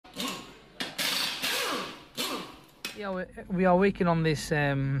Yeah, we are working on this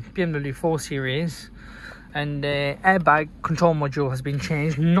BMW 4 Series, and the airbag control module has been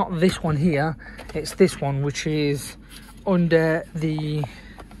changed. Not this one here, it's this one, which is under the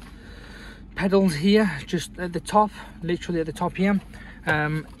pedals here, just at the top, literally at the top here.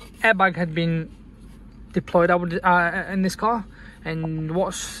 Airbag had been deployed in this car, and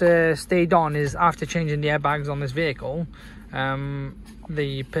what's stayed on is, after changing the airbags on this vehicle,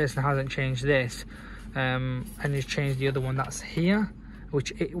 the person hasn't changed this, and he's changed the other one that's here,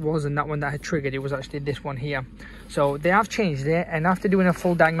 which it wasn't that one that had triggered, it was actually this one here. So they have changed it, and after doing a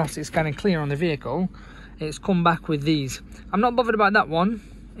full diagnostic scan and clear on the vehicle, it's come back with these. I'm not bothered about that one,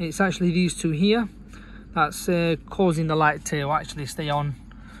 it's actually these two here that's causing the light to actually stay on.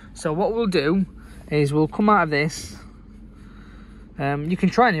 So what we'll do is we'll come out of this. You can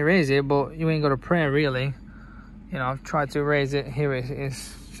try and erase it, but you ain't got to pray really. You know, I've tried to erase it, here it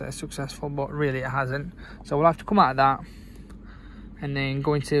is, successful, but really it hasn't. So we'll have to come out of that and then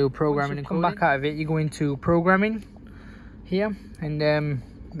go into programming and come back out of it. You go into programming here, and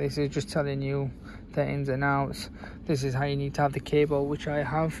this is just telling you the ins and outs. This is how you need to have the cable, which I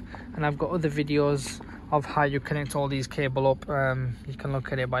have, and I've got other videos of how you connect all these cable up. You can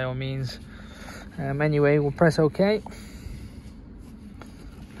look at it by all means. Anyway, we'll press OK,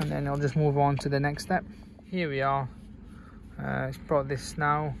 and then I'll just move on to the next step. Here we are. It's brought this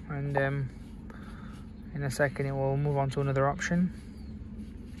now, and in a second it will move on to another option.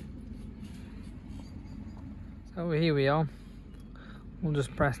 So here we are. We'll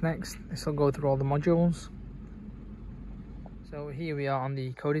just press next. This will go through all the modules. So here we are on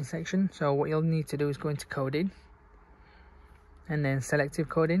the coding section. So what you'll need to do is go into coding, and then selective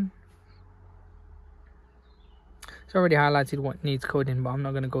coding. It's already highlighted what needs coding, but I'm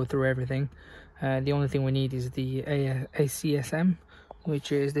not going to go through everything. The only thing we need is the ACSM,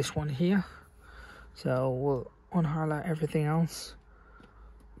 which is this one here. So we'll unhighlight everything else,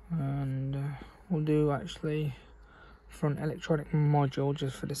 and we'll do actually front electronic module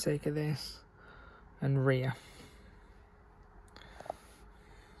just for the sake of this, and rear.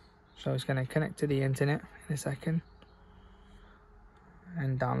 So it's going to connect to the internet in a second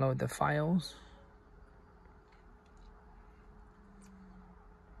and download the files.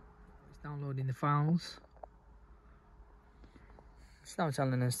 Downloading the files. It's now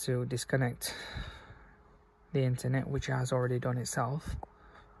telling us to disconnect the internet, which it has already done itself.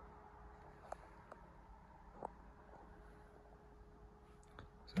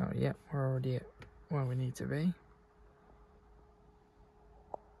 So yeah, we're already at where we need to be.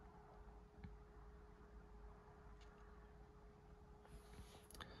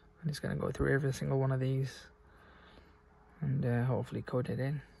 I'm just going to go through every single one of these and hopefully code it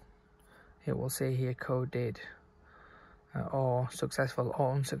in. It will say here coded, or successful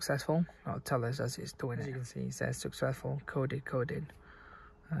or unsuccessful. It'll tell us as it's doing it. As you can see, it says successful, coded.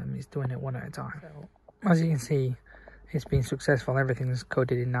 It's doing it one at a time. So, as you can see, it's been successful. Everything's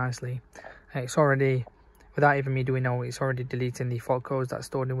coded in nicely. It's already, without even me doing it, it's already deleting the fault codes that's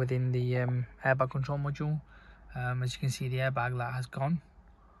stored within the airbag control module. As you can see, the airbag light has gone.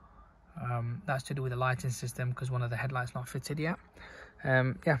 That's to do with the lighting system, because one of the headlights not fitted yet.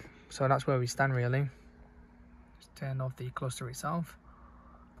 Yeah, so that's where we stand really. Just turn off the cluster itself,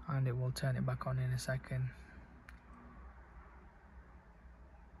 and it will turn it back on in a second.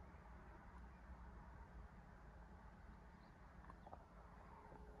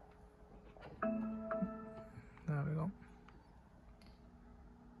 There we go.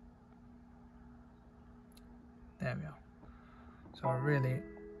 There we are. So really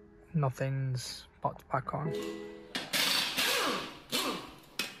nothing's popped back on.